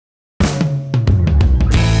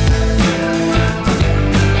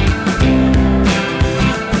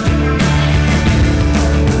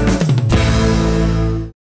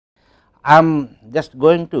I am just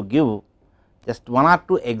going to give just one or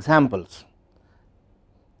two examples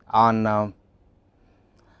on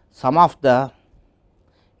some of the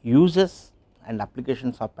uses and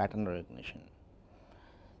applications of pattern recognition.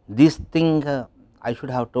 This thing I should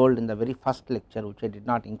have told in the very first lecture, which I did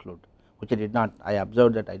not include, which I did not, I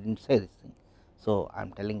observed that I did not say this thing. So, I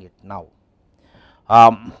am telling it now.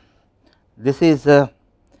 This is the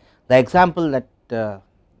example that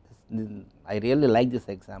I really like this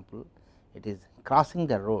example. It is crossing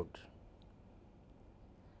the road.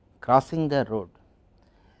 Crossing the road.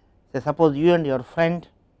 So, suppose you and your friend,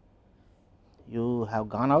 you have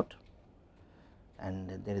gone out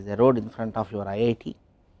and there is a road in front of your IIT.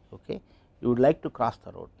 Okay. You would like to cross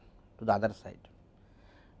the road to the other side.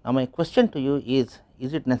 Now, my question to you is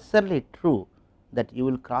it necessarily true that you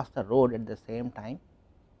will cross the road at the same time?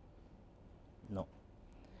 No.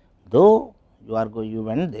 Though you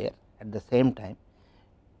went there at the same time,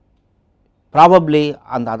 probably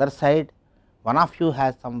on the other side one of you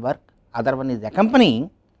has some work, other one is accompanying,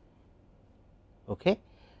 okay.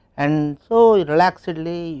 And so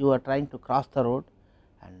relaxedly you are trying to cross the road,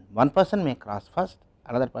 and one person may cross first,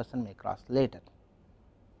 another person may cross later.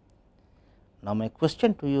 Now, my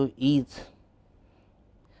question to you is,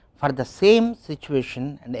 for the same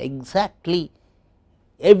situation and exactly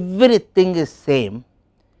everything is same,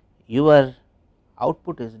 your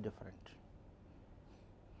output is different.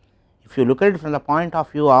 If you look at it from the point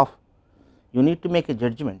of view of you need to make a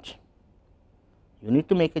judgment, or you need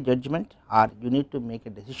to make a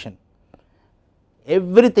decision,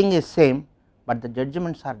 everything is same, but the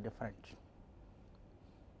judgments are different,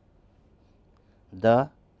 the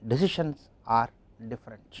decisions are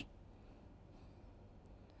different.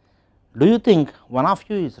 Do you think one of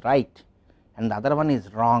you is right and the other one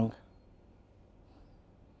is wrong?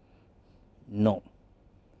 No,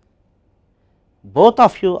 both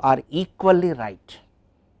of you are equally right.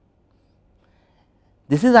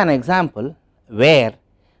 This is an example where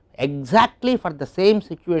exactly for the same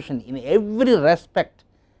situation, in every respect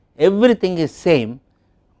everything is same,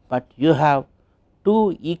 but you have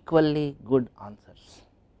two equally good answers.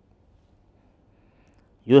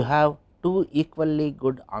 You have two equally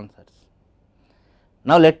good answers.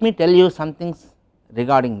 Now, let me tell you some things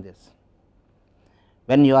regarding this.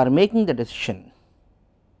 When you are making the decision,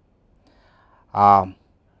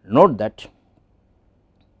 note that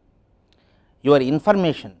your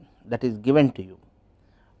information that is given to you,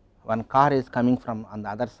 one car is coming from on the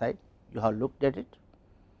other side, you have looked at it,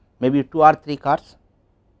 maybe 2 or 3 cars.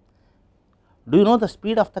 Do you know the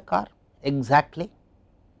speed of the car exactly?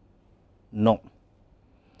 No.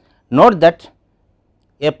 Note that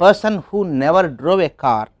a person who never drove a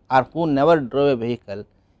car or who never drove a vehicle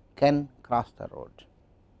can cross the road.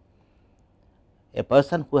 A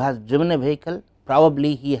person who has driven a vehicle,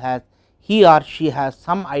 probably he or she has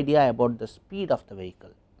some idea about the speed of the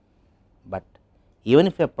vehicle, but even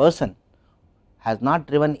if a person has not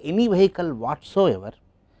driven any vehicle whatsoever,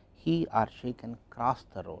 he or she can cross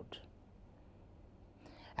the road.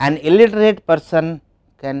 An illiterate person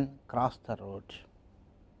can cross the road.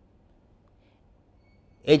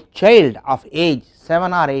 A child of age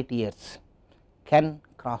 7 or 8 years can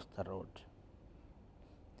cross the road.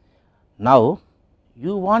 Now,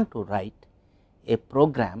 you want to write a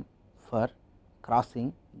program for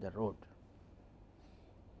crossing the road.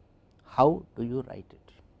 How do you write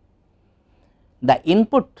it? The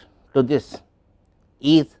input to this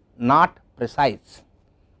is not precise.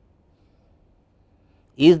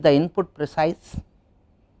 Is the input precise?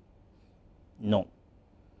 No,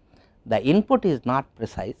 the input is not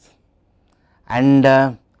precise, and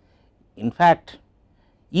in fact,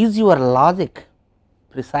 is your logic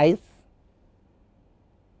precise?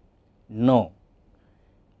 No,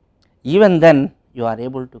 even then you are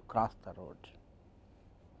able to cross the road.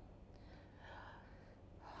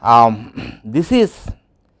 This is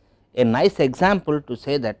a nice example to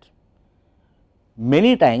say that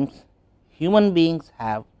many times human beings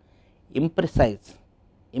have imprecise,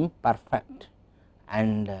 imperfect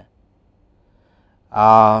and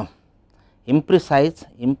imprecise,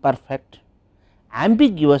 imperfect,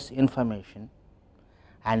 ambiguous information,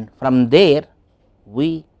 and from there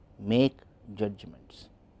we make judgments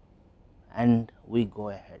and we go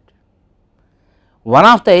ahead. One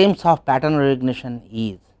of the aims of pattern recognition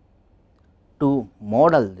is to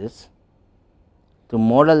model this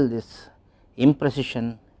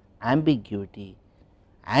imprecision, ambiguity,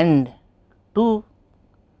 and to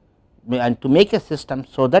make a system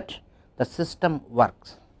so that the system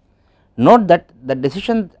works. Note that the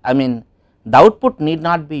decision, the output need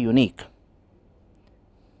not be unique.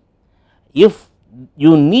 If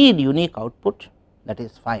you need unique output, that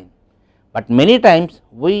is fine, but many times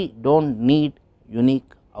we do not need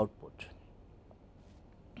unique output.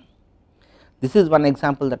 This is one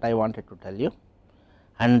example that I wanted to tell you,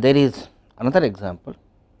 and there is another example.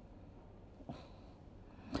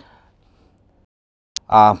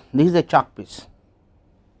 This is a chalk piece,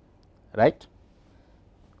 right.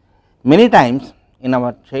 Many times in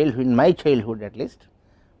our childhood, in my childhood at least,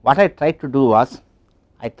 what I tried to do was,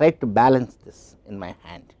 I tried to balance this in my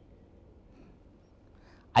hand.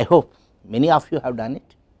 I hope many of you have done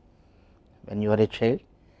it when you were a child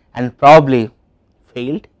and probably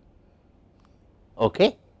failed.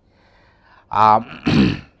 Okay.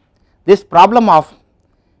 This problem of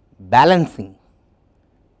balancing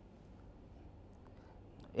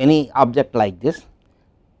any object like this,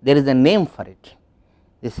 there is a name for it.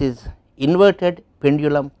 This is inverted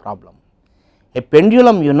pendulum problem. A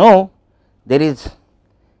pendulum, you know, there is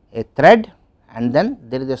a thread and then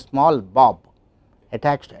there is a small bob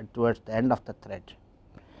attached towards the end of the thread.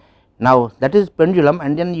 Now, that is pendulum,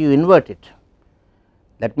 and then you invert it.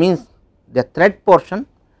 That means, the thread portion,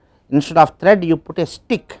 instead of thread you put a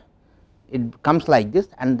stick, it comes like this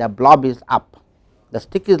and the blob is up. The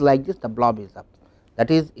stick is like this, the blob is up, that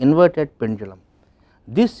is inverted pendulum.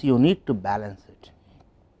 This you need to balance it.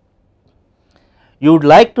 You would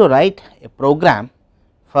like to write a program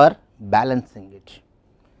for balancing it.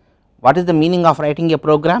 What is the meaning of writing a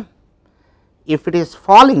program? If it is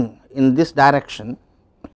falling in this direction,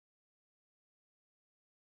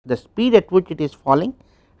 the speed at which it is falling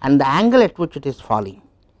and the angle at which it is falling,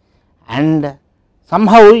 and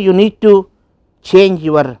somehow you need to change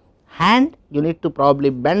your hand, you need to probably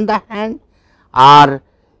bend the hand, or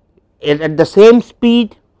at the same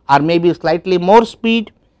speed or maybe slightly more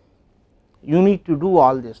speed, you need to do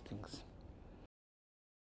all these things.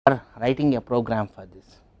 You are writing a program for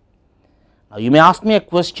this. Now, you may ask me a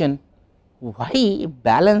question, why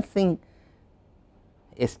balancing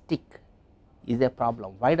a stick is a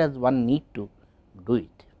problem? Why does one need to do it?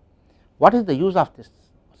 What is the use of this,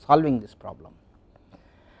 solving this problem?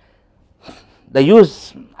 The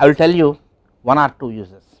use, I will tell you one or two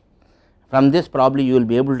uses. From this probably you will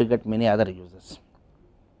be able to get many other uses.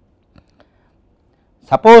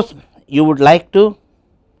 Suppose you would like to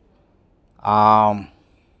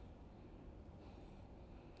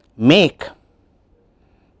make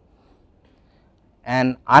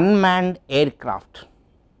an unmanned aircraft,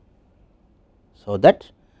 so that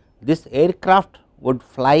this aircraft would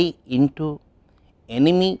fly into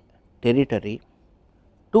enemy territory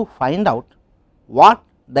to find out what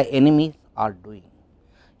the enemies are doing.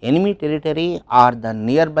 Enemy territory or the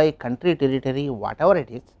nearby country territory, whatever it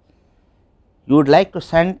is, you would like to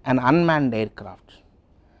send an unmanned aircraft.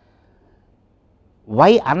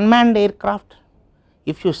 Why unmanned aircraft?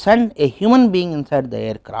 If you send a human being inside the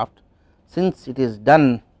aircraft, since it is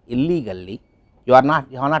done illegally, you have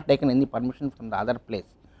not taken any permission from the other place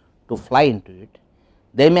to fly into it,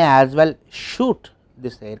 they may as well shoot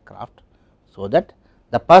this aircraft, so that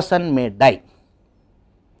the person may die,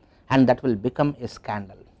 and that will become a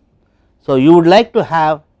scandal. So, you would like to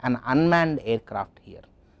have an unmanned aircraft here,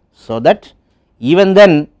 so that even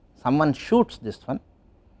then someone shoots this one,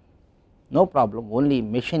 no problem, only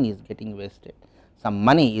machine is getting wasted, some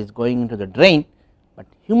money is going into the drain, but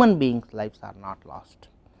human beings' lives are not lost.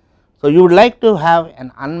 So, you would like to have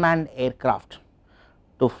an unmanned aircraft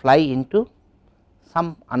to fly into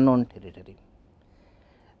some unknown territory.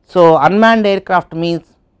 So, unmanned aircraft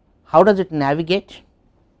means how does it navigate?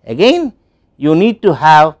 Again you need to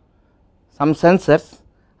have some sensors,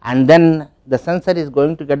 and then the sensor is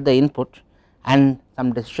going to get the input and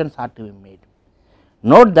some decisions are to be made.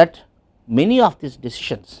 Note that many of these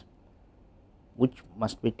decisions which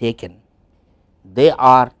must be taken, they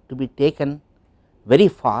are to be taken very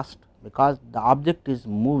fast, because the object is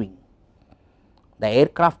moving, the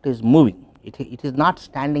aircraft is moving, it is not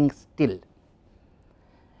standing still.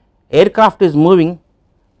 Aircraft is moving,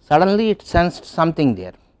 suddenly it sensed something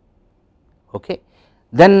there, okay.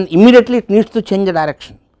 Then immediately it needs to change the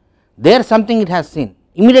direction, there something it has seen,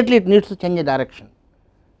 immediately it needs to change the direction.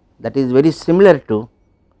 That is very similar to,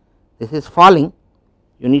 this is falling,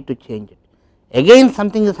 you need to change it, again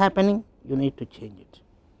something is happening, you need to change it.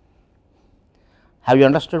 Have you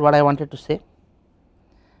understood what I wanted to say?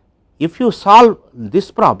 If you solve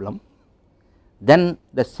this problem, then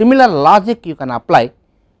the similar logic you can apply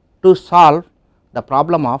to solve the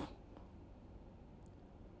problem of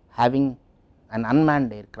having an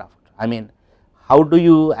unmanned aircraft. I mean, how do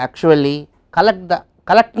you actually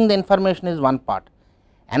collecting the information is one part,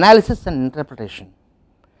 analysis and interpretation,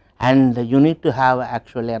 and you need to have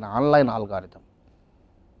actually an online algorithm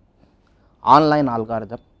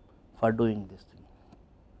for doing this thing.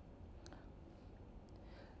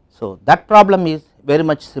 So, that problem is very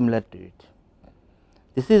much similar to it.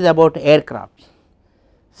 This is about aircraft.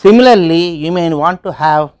 Similarly, you may want to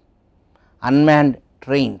have unmanned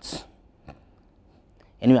trains.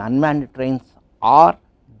 Anyway, unmanned trains are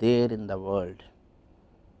there in the world.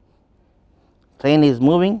 Train is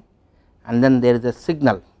moving and then there is a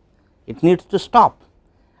signal, it needs to stop,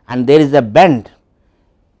 and there is a bend.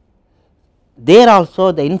 There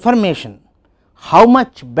also the information, how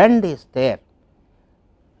much bend is there.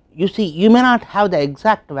 You see, you may not have the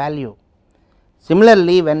exact value.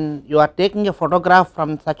 Similarly, when you are taking a photograph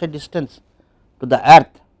from such a distance to the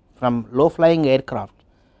earth from low flying aircraft,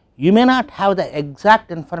 you may not have the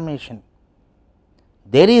exact information.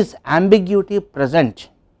 There is ambiguity present,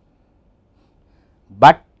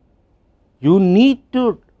 but you need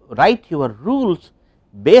to write your rules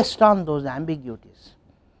based on those ambiguities.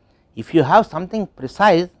 If you have something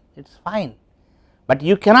precise, it is fine, but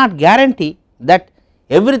you cannot guarantee that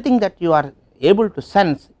everything that you are able to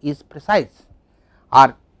sense is precise,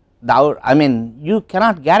 or you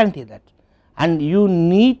cannot guarantee that, and you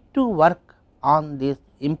need to work on these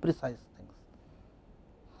imprecise things.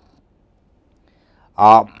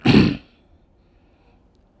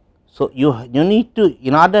 So, you need to,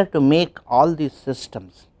 in order to make all these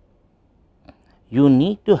systems, you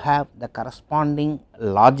need to have the corresponding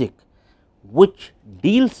logic which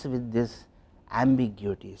deals with these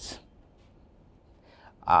ambiguities.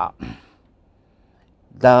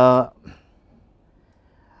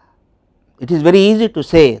 It is very easy to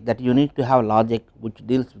say that you need to have logic which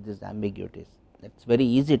deals with these ambiguities, that is very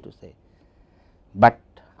easy to say, but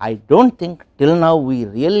I do not think till now we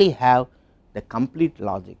really have the complete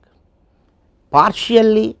logic.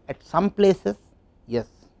 Partially at some places, yes,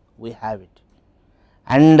 we have it,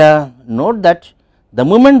 and note that the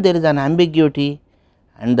moment there is an ambiguity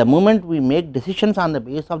and the moment we make decisions on the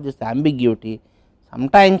basis of this ambiguity,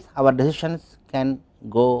 sometimes our decisions can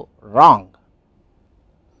go wrong.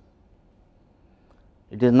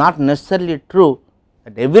 It is not necessarily true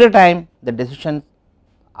that every time the decisions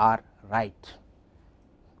are right.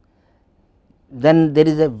 Then there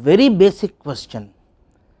is a very basic question.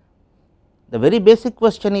 The very basic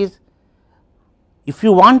question is, if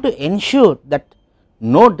you want to ensure that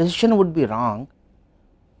no decision would be wrong,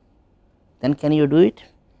 then can you do it?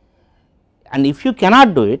 And if you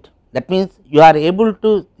cannot do it, that means you are able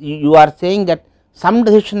to, you are saying that some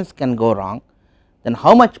decisions can go wrong, then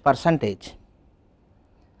how much percentage?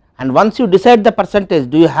 And once you decide the percentage,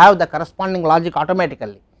 do you have the corresponding logic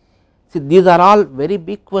automatically? See, these are all very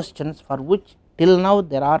big questions for which till now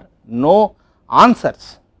there are no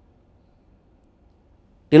answers.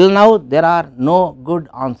 Till now there are no good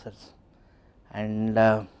answers, and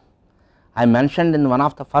I mentioned in one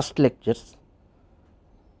of the first lectures,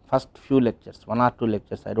 first few lectures, 1 or 2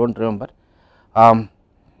 lectures, I do not remember,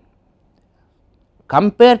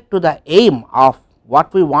 compared to the aim of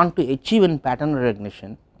what we want to achieve in pattern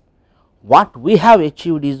recognition, what we have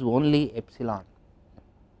achieved is only epsilon.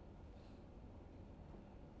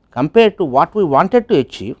 Compared to what we wanted to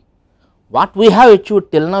achieve, what we have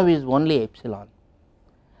achieved till now is only epsilon,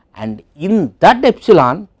 and in that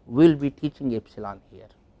epsilon we will be teaching epsilon here.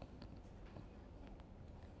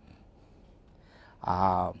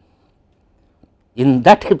 In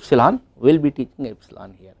that epsilon we will be teaching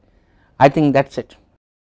epsilon here. I think that is it.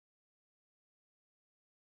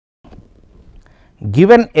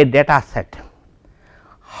 Given a data set,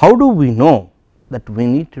 how do we know that we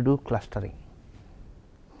need to do clustering?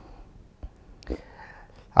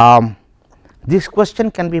 This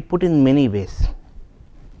question can be put in many ways.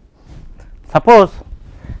 Suppose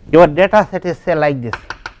your data set is say like this.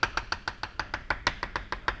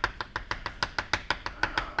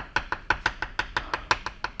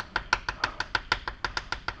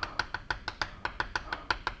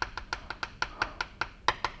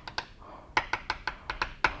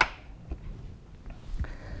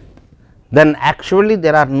 Then actually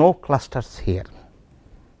there are no clusters here.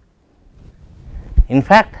 In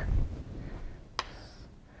fact,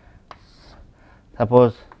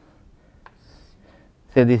 suppose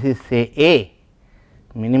say this is say A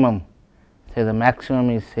minimum, say the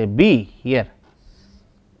maximum is say B here,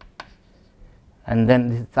 and then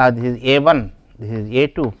this is A1, this is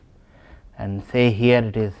A2, and say here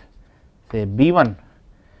it is say B1,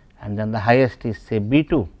 and then the highest is say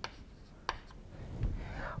B2.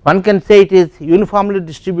 One can say it is uniformly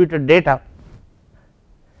distributed data,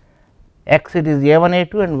 x it is A1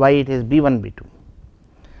 A2 and y it is B1 B2.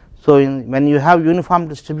 So, when you have uniform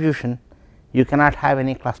distribution, you cannot have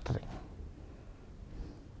any clustering.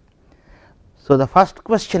 So, the first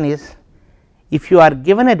question is, if you are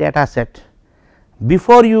given a data set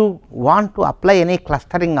before you want to apply any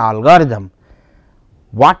clustering algorithm,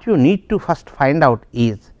 what you need to first find out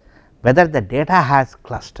is whether the data has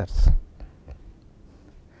clusters.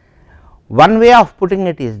 One way of putting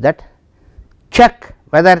it is that check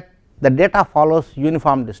whether the data follows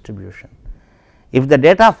uniform distribution. If the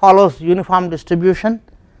data follows uniform distribution,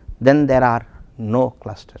 then there are no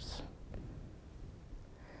clusters.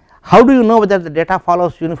 How do you know whether the data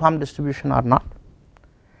follows uniform distribution or not?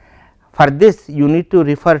 For this, you need to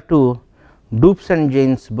refer to Dupes and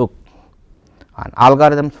Jane's book on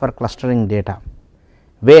algorithms for clustering data,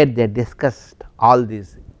 where they discussed all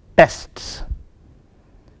these tests,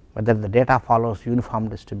 whether the data follows uniform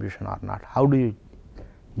distribution or not. How do you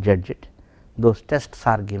judge it? Those tests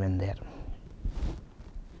are given there.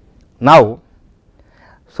 Now,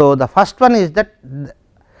 so the first one is that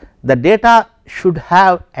the data should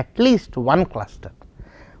have at least one cluster.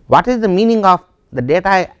 What is the meaning of the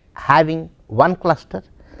data having one cluster?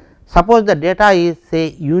 Suppose the data is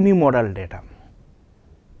say unimodal data,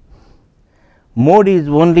 mode is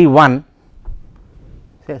only one,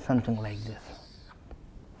 say something like this.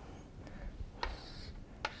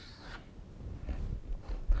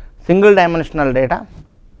 Single dimensional data,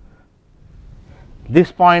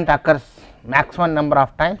 this point occurs maximum number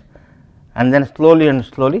of times and then slowly and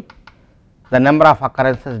slowly the number of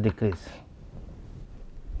occurrences decrease.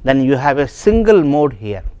 Then you have a single mode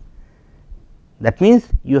here, that means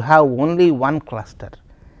you have only one cluster.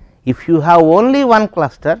 If you have only one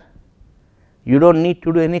cluster, you do not need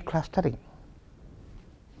to do any clustering.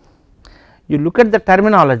 You look at the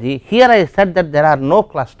terminology, here I said that there are no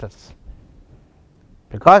clusters,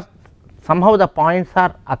 because somehow the points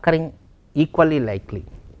are occurring equally likely,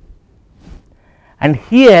 and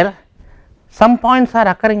here some points are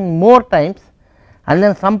occurring more times and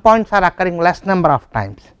then some points are occurring less number of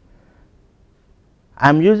times. I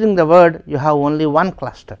am using the word you have only one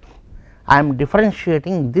cluster. I am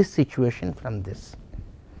differentiating this situation from this,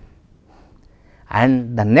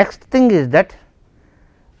 and the next thing is that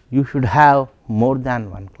you should have more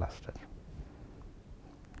than one cluster.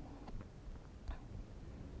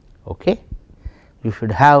 Okay, you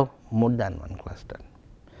should have more than one cluster.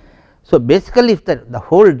 So, basically if the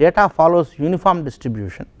whole data follows uniform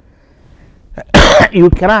distribution, you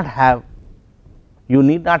cannot have, you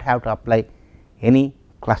need not have to apply any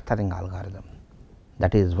clustering algorithm,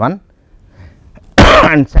 that is one.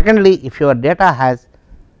 And secondly, if your data has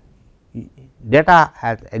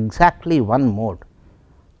exactly one mode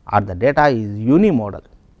or the data is unimodal,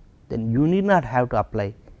 then you need not have to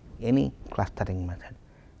apply any clustering method.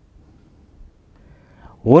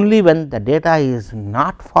 Only when the data is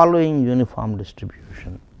not following uniform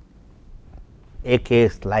distribution, a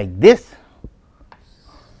case like this,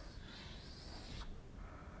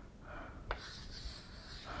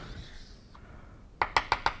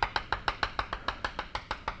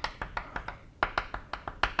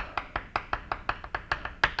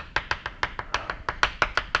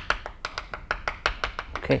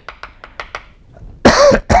 okay.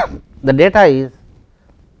 The data is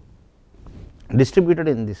distributed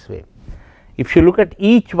in this way. If you look at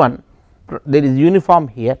each one, there is uniform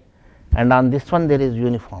here and on this one there is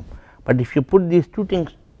uniform, but if you put these two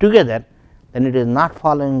things together, then it is not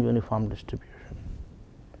following uniform distribution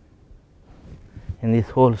in this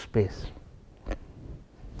whole space,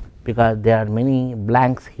 because there are many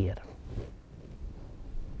blanks here.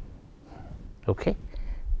 Okay.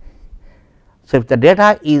 So, if the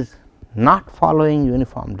data is not following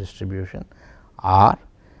uniform distribution, or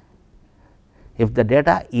if the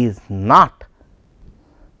data is not,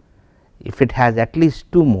 if it has at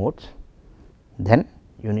least two modes, then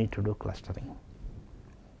you need to do clustering.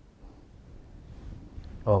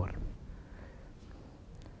 Over.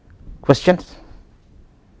 Questions?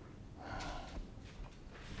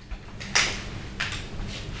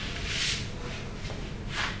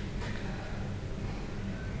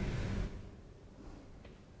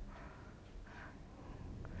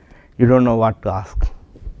 You do not know what to ask,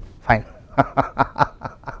 fine.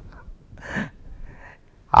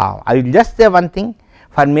 I will just say one thing,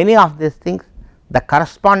 for many of these things the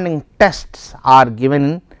corresponding tests are given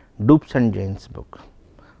in Dupes and Jane's book,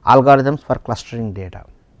 algorithms for clustering data.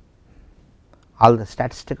 All the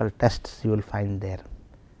statistical tests you will find there.